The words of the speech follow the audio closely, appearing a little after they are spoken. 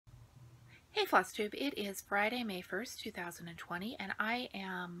Hey Flosstube, it is Friday, May 1st, 2020, and I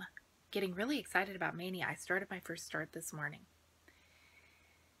am getting really excited about Maynia. I started my first start this morning.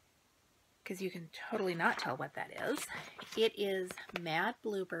 Because you can totally not tell what that is. It is Mad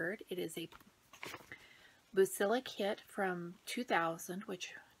Bluebird. It is a Bucilla kit from 2000,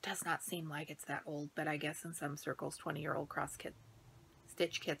 which does not seem like it's that old, but I guess in some circles 20-year-old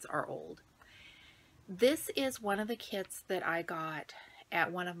stitch kits are old. This is one of the kits that I got at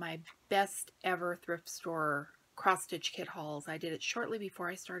one of my best ever thrift store cross-stitch kit hauls. I did it shortly before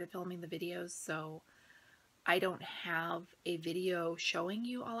I started filming the videos, so I don't have a video showing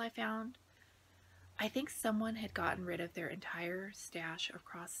you all I found. I think someone had gotten rid of their entire stash of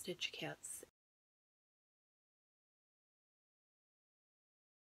cross-stitch kits.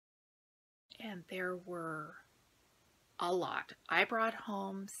 And there were a lot. I brought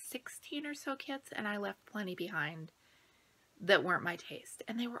home 16 or so kits, and I left plenty behind that weren't my taste,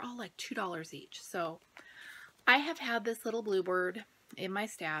 and they were all like $2 each. So I have had this little Bluebird in my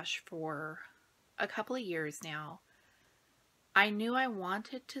stash for a couple of years now. I knew I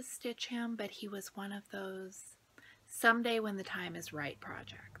wanted to stitch him, but he was one of those someday when the time is right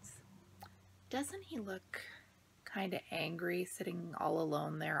projects. Doesn't he look kind of angry sitting all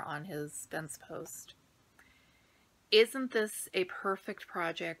alone there on his fence post? Isn't this a perfect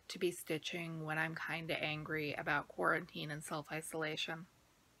project to be stitching when I'm kind of angry about quarantine and self-isolation?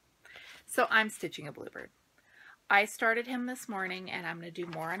 So I'm stitching a Bluebird. I started him this morning and I'm going to do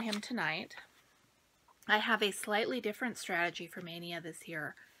more on him tonight. I have a slightly different strategy for Maynia this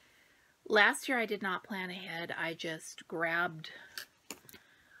year. Last year I did not plan ahead. I just grabbed,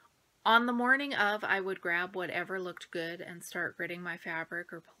 on the morning of, I would grab whatever looked good and start gridding my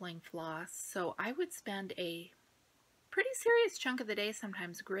fabric or pulling floss. So I would spend a pretty serious chunk of the day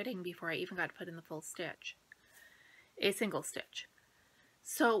sometimes gridding before I even got to put in the full stitch, a single stitch.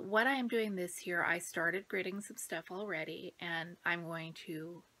 So what I am doing this year, I started gridding some stuff already, and I'm going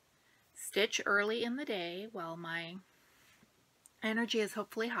to stitch early in the day while my energy is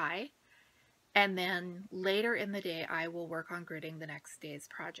hopefully high, and then later in the day I will work on gridding the next day's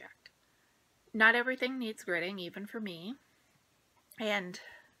project. Not everything needs gridding, even for me, and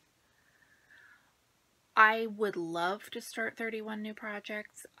I would love to start 31 new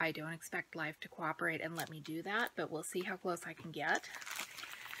projects. I don't expect life to cooperate and let me do that, but we'll see how close I can get.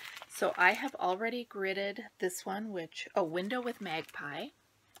 So I have already gridded this one, which, a Window with Magpie.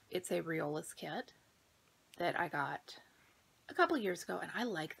 It's a Riolis kit that I got a couple years ago, and I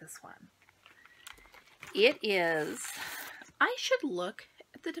like this one. It is, I should look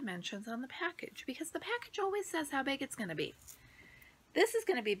at the dimensions on the package, because the package always says how big it's going to be. This is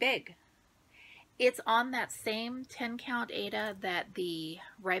going to be big. It's on that same 10 count Aida that the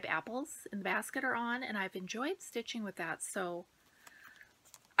ripe apples in the basket are on, and I've enjoyed stitching with that, so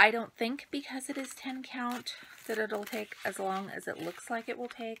I don't think because it is 10 count that it'll take as long as it looks like it will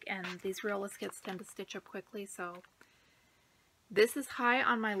take, and these Riolis kits tend to stitch up quickly, so this is high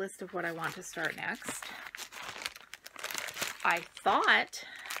on my list of what I want to start next. I thought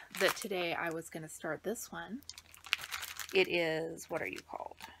that today I was going to start this one. It is, what are you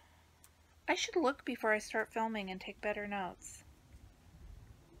called? I should look before I start filming and take better notes.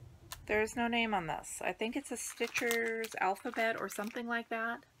 There's no name on this. I think it's a Stitcher's Alphabet or something like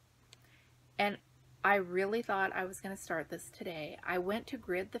that. And I really thought I was going to start this today. I went to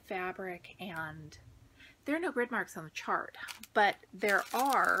grid the fabric and there are no grid marks on the chart, but there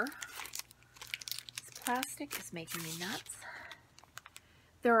are, this plastic is making me nuts.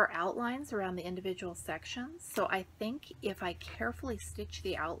 There are outlines around the individual sections, so I think if I carefully stitch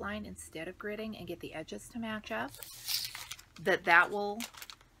the outline instead of gridding and get the edges to match up, that will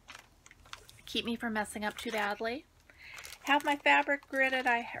keep me from messing up too badly. Have my fabric gridded.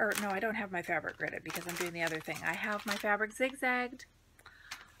 No, I don't have my fabric gridded because I'm doing the other thing. I have my fabric zigzagged.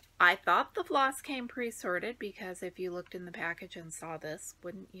 I thought the floss came pre-sorted because if you looked in the package and saw this,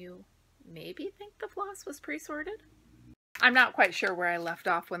 wouldn't you maybe think the floss was pre-sorted? I'm not quite sure where I left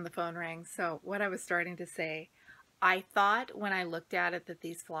off when the phone rang, so what I was starting to say, I thought when I looked at it that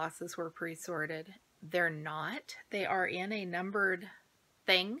these flosses were pre-sorted. They're not. They are in a numbered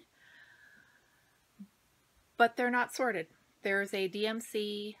thing, but they're not sorted. There's a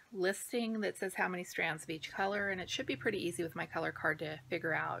DMC listing that says how many strands of each color, and it should be pretty easy with my color card to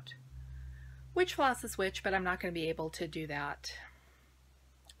figure out which floss is which, but I'm not going to be able to do that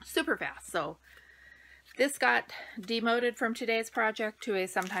super fast. So this got demoted from today's project to a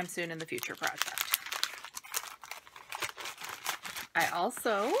sometime soon in the future project. I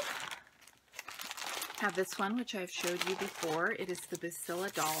also have this one, which I've showed you before. It is the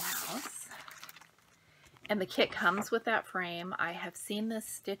Bucilla dollhouse. And the kit comes with that frame. I have seen this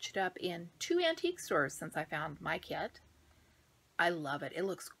stitched up in 2 antique stores since I found my kit. I love it. It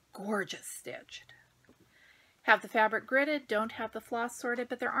looks gorgeous stitched. Have the fabric gridded, don't have the floss sorted,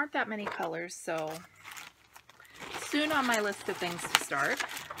 but there aren't that many colors, so soon on my list of things to start.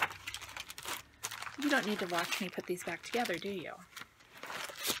 You don't need to watch me put these back together, do you?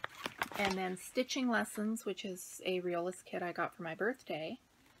 And then Stitching Lessons, which is a realist kit I got for my birthday.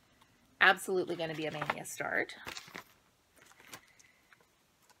 Absolutely going to be a Maynia start.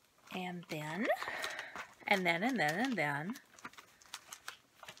 And then,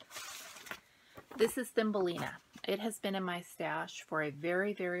 this is Thumbelina. It has been in my stash for a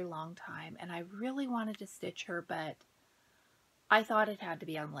very, very long time, and I really wanted to stitch her, but I thought it had to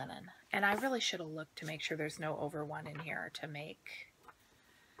be on linen. And I really should have looked to make sure there's no over one in here to make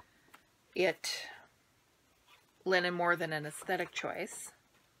it linen more than an aesthetic choice.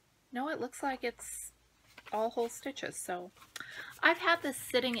 No, it looks like it's all whole stitches. So I've had this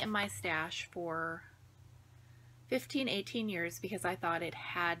sitting in my stash for 15, 18 years because I thought it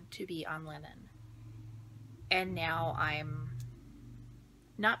had to be on linen. And now I'm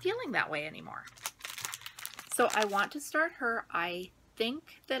not feeling that way anymore. So I want to start her. I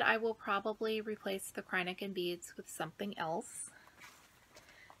think that I will probably replace the Kreinik and beads with something else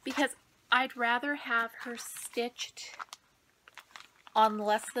because I'd rather have her stitched on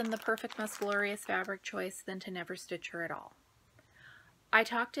less than the Perfect Most Glorious fabric choice than to never stitch her at all. I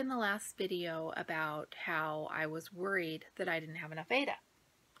talked in the last video about how I was worried that I didn't have enough Aida.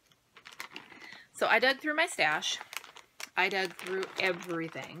 So I dug through my stash. I dug through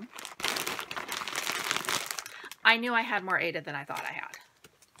everything. I knew I had more Aida than I thought I had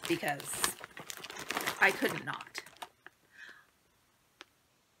because I couldn't not.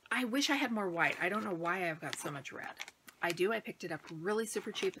 I wish I had more white. I don't know why I've got so much red. I do. I picked it up really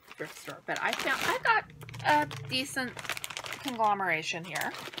super cheap at the thrift store, but I got a decent conglomeration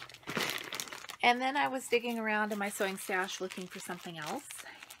here. And then I was digging around in my sewing stash looking for something else,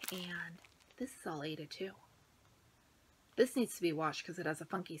 and this is all Aida too. This needs to be washed because it has a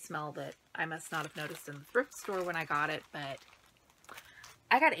funky smell that I must not have noticed in the thrift store when I got it, but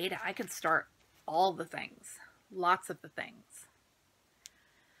I got Aida. I could start all the things, lots of the things.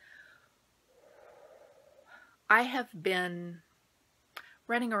 I have been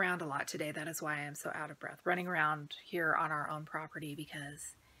running around a lot today. That is why I am so out of breath. Running around here on our own property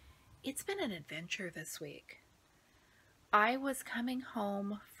because it's been an adventure this week. I was coming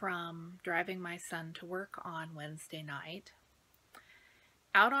home from driving my son to work on Wednesday night.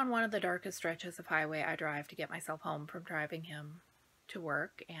 Out on one of the darkest stretches of highway I drive to get myself home from driving him to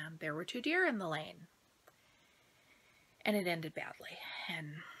work, and there were 2 deer in the lane. And it ended badly.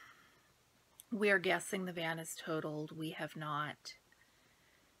 And we are guessing the van is totaled. We have not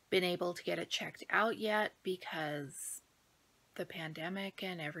been able to get it checked out yet because the pandemic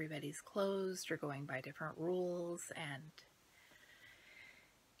and everybody's closed or going by different rules, and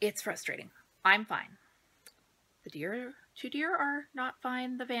it's frustrating. I'm fine. The 2 deer are not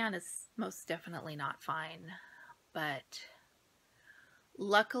fine. The van is most definitely not fine. But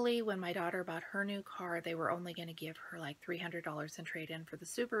luckily, when my daughter bought her new car, they were only going to give her like $300 in trade-in for the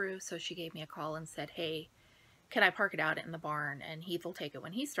Subaru, so she gave me a call and said, hey, can I park it out in the barn and Heath will take it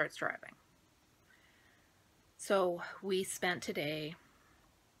when he starts driving. So we spent today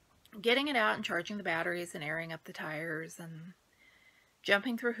getting it out and charging the batteries and airing up the tires and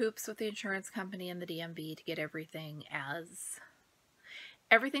jumping through hoops with the insurance company and the DMV to get everything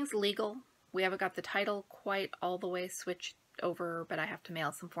everything's legal. We haven't got the title quite all the way switched over, but I have to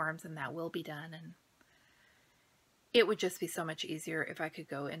mail some forms and that will be done. And it would just be so much easier if I could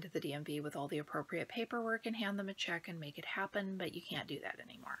go into the DMV with all the appropriate paperwork and hand them a check and make it happen, but you can't do that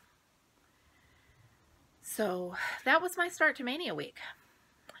anymore. So that was my start to Maynia week.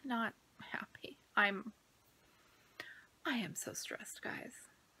 Not happy. I am so stressed, guys.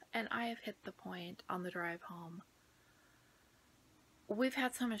 And I have hit the point on the drive home. We've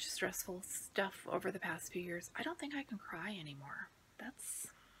had so much stressful stuff over the past few years. I don't think I can cry anymore.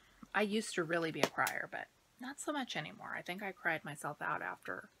 I used to really be a crier, but not so much anymore. I think I cried myself out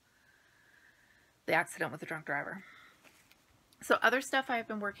after the accident with the drunk driver. So other stuff I've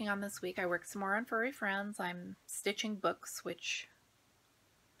been working on this week. I worked some more on Furry Friends. I'm stitching books, which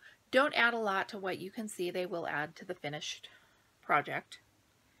don't add a lot to what you can see. They will add to the finished project.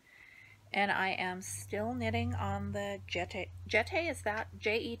 And I am still knitting on the Jette. Jette, is that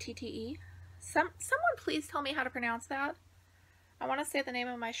J-E-T-T-E? Someone please tell me how to pronounce that. I want to say the name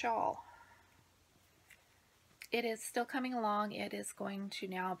of my shawl. It is still coming along. It is going to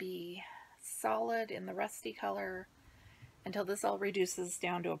now be solid in the rusty color until this all reduces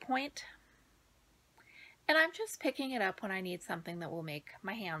down to a point. And I'm just picking it up when I need something that will make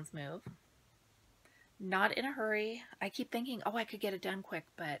my hands move. Not in a hurry. I keep thinking, oh, I could get it done quick,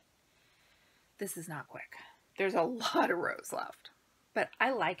 but this is not quick. There's a lot of rows left. But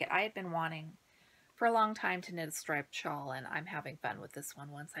I like it. I had been wanting for a long time to knit a striped shawl, and I'm having fun with this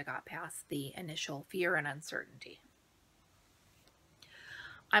one once I got past the initial fear and uncertainty.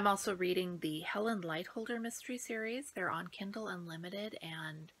 I'm also reading the Helen Lightholder mystery series. They're on Kindle Unlimited,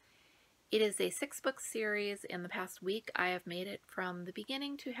 and it is a 6-book series. In the past week, I have made it from the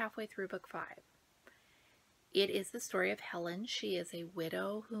beginning to halfway through book 5. It is the story of Helen. She is a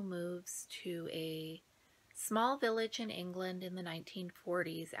widow who moves to a small village in England in the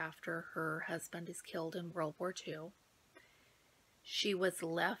 1940s after her husband is killed in World War II. She was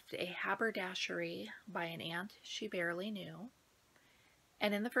left a haberdashery by an aunt she barely knew.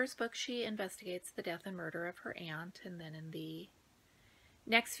 And in the first book, she investigates the death and murder of her aunt. And then in the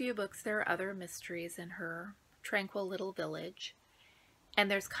next few books, there are other mysteries in her tranquil little village. And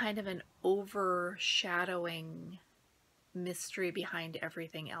there's kind of an overshadowing mystery behind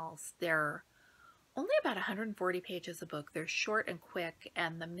everything else. They're only about 140 pages a book. They're short and quick,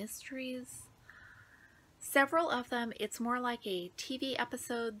 and the mysteries, several of them, it's more like a TV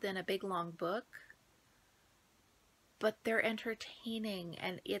episode than a big long book. But they're entertaining,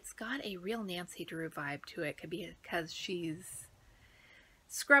 and it's got a real Nancy Drew vibe to it because she's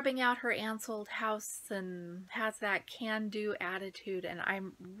scrubbing out her aunt's old house and has that can-do attitude, and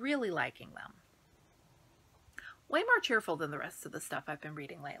I'm really liking them. Way more cheerful than the rest of the stuff I've been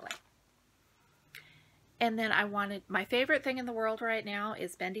reading lately. And then my favorite thing in the world right now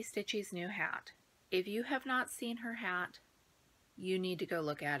is Bendy Stitchy's new hat. If you have not seen her hat, you need to go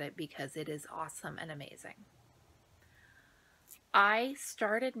look at it because it is awesome and amazing. I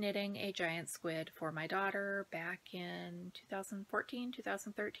started knitting a giant squid for my daughter back in 2014,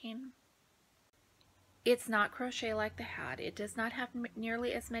 2013. It's not crochet like the hat. It does not have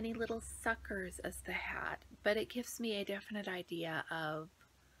nearly as many little suckers as the hat, but it gives me a definite idea of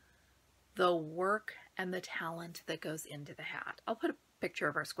the work and the talent that goes into the hat. I'll put a picture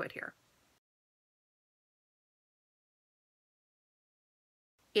of our squid here.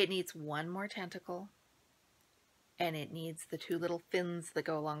 It needs one more tentacle. And it needs the 2 little fins that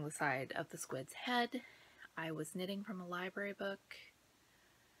go along the side of the squid's head. I was knitting from a library book.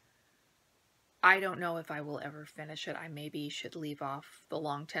 I don't know if I will ever finish it. I maybe should leave off the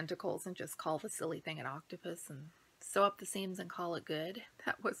long tentacles and just call the silly thing an octopus and sew up the seams and call it good.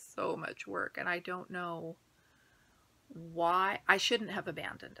 That was so much work, and I don't know why. I shouldn't have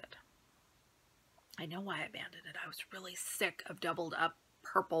abandoned it. I know why I abandoned it. I was really sick of doubled up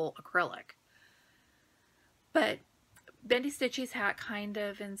purple acrylic. But Bendy Stitchy's hat kind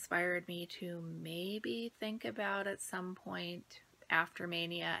of inspired me to maybe think about at some point after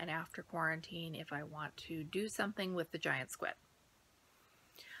Maynia and after quarantine if I want to do something with the giant squid.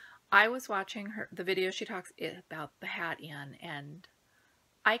 I was watching the video she talks about the hat in, and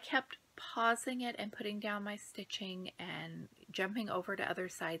I kept pausing it and putting down my stitching and jumping over to other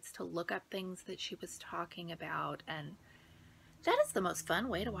sites to look up things that she was talking about, and that is the most fun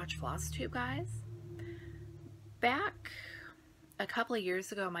way to watch Flosstube, guys. Back a couple of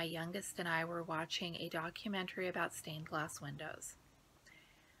years ago, my youngest and I were watching a documentary about stained glass windows.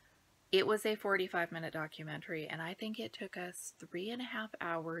 It was a 45-minute documentary, and I think it took us 3.5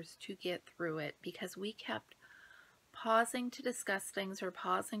 hours to get through it because we kept pausing to discuss things or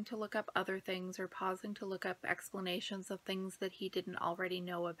pausing to look up other things or pausing to look up explanations of things that he didn't already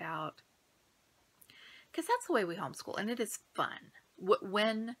know about. Because that's the way we homeschool, and it is fun.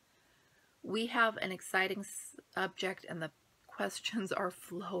 When we have an exciting subject and the questions are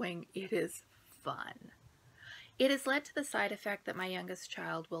flowing, it is fun. It has led to the side effect that my youngest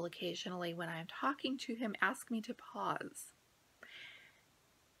child will occasionally, when I'm talking to him, ask me to pause.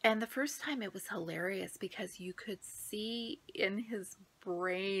 And the first time it was hilarious because you could see in his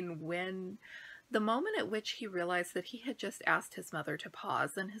brain when the moment at which he realized that he had just asked his mother to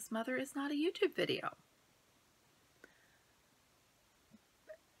pause, and his mother is not a YouTube video.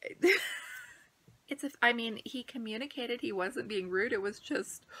 He communicated, he wasn't being rude. It was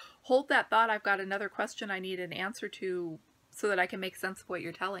just, hold that thought. I've got another question I need an answer to so that I can make sense of what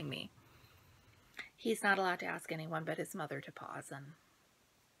you're telling me. He's not allowed to ask anyone but his mother to pause, and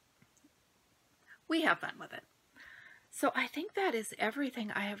we have fun with it. So I think that is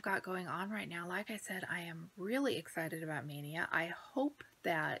everything I have got going on right now. Like I said, I am really excited about Maynia. I hope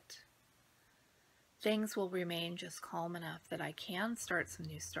that things will remain just calm enough that I can start some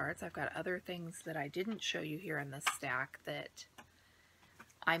new starts. I've got other things that I didn't show you here in this stack that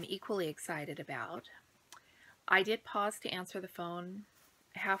I'm equally excited about. I did pause to answer the phone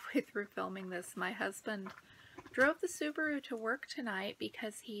halfway through filming this, my husband drove the Subaru to work tonight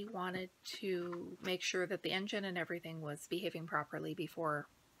because he wanted to make sure that the engine and everything was behaving properly before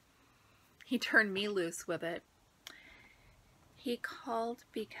he turned me loose with it. He called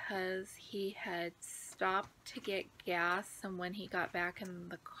because he had stopped to get gas, and when he got back in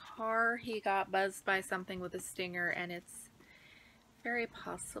the car, he got buzzed by something with a stinger, and it's very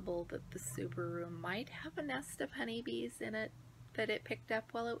possible that the Subaru might have a nest of honeybees in it that it picked up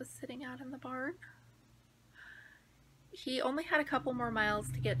while it was sitting out in the barn. He only had a couple more miles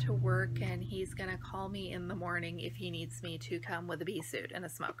to get to work, and he's gonna call me in the morning if he needs me to come with a bee suit and a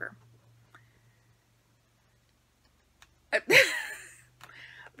smoker.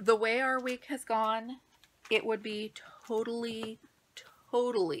 The way our week has gone, it would be totally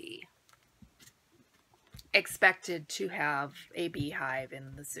expected to have a beehive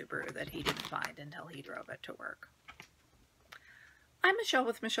in the Subaru that he didn't find until he drove it to work. I'm Michelle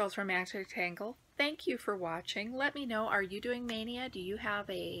with Michelle's Romantic Tangle. Thank you for watching. Let me know, are you doing Maynia? Do you have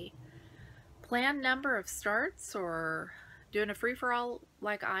a planned number of starts or doing a free-for-all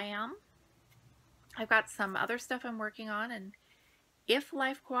like I am? I've got some other stuff I'm working on, and if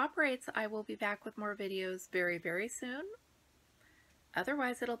life cooperates, I will be back with more videos very, very soon.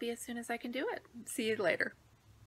 Otherwise, it'll be as soon as I can do it. See you later.